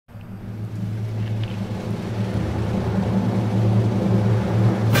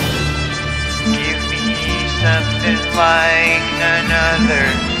like none other.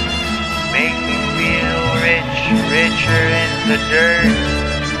 Make me feel rich, richer in the dirt.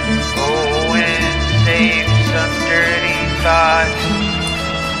 Oh, and save some dirty thoughts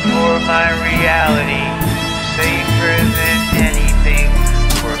for my reality. Safer than anything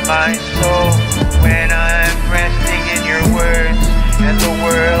for my soul. When I'm resting in your words, and the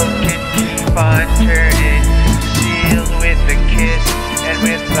world can keep on turning, sealed with a kiss and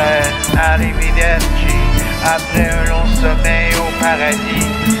with an arrivederci. Après un long sommeil au paradis,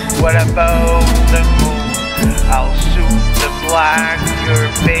 what about the moon? I'll suit the black,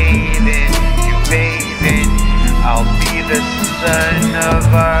 you're bathing, you bathing. I'll be the sun of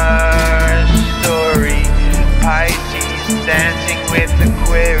our story. Pisces dancing with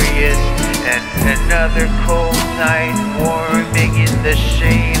Aquarius, and another cold night warming in the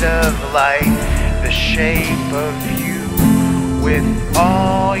shade of light. The shape of you with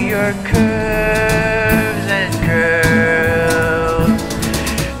all your curves and curls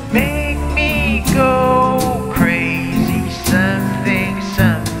make me go crazy. Something,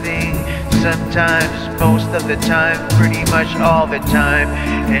 something, sometimes, most of the time, pretty much all the time.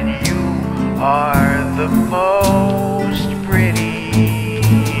 And you are the most pretty.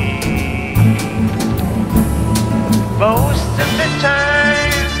 Most of the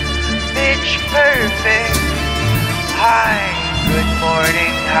time, bitch perfect. Hi, good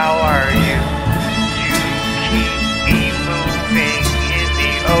morning, how are you? You keep me moving in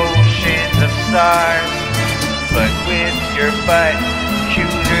the oceans of stars. But with your butt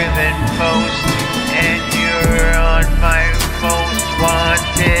cuter than most, and you're on my most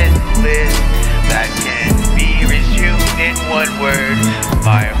wanted list. That can be resumed in one word.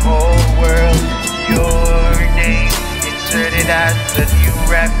 My whole world, your name, inserted as the new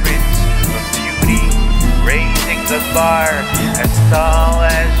reference of beauty, raising the bar as tall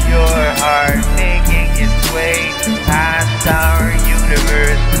as your heart, making its way past our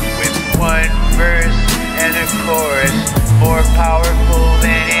universe with one verse and a chorus, more powerful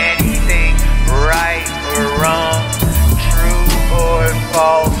than anything, right or wrong, true or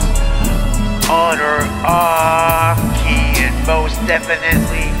false, on or off key, and most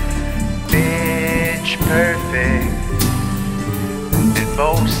definitely bitch perfect. And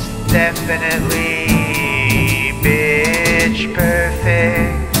most definitely bitch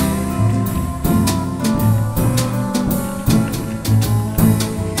perfect.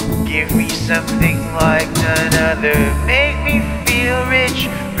 Give me something like none other. Make me feel rich,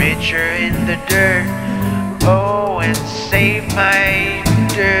 richer in the dirt. Oh, and save my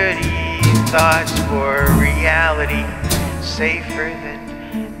dirty thoughts for reality. Safer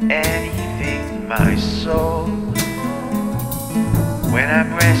than anything, my soul. When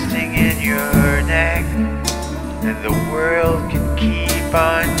I'm resting in your neck, and the world can keep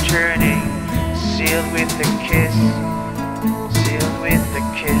on turning, sealed with a kiss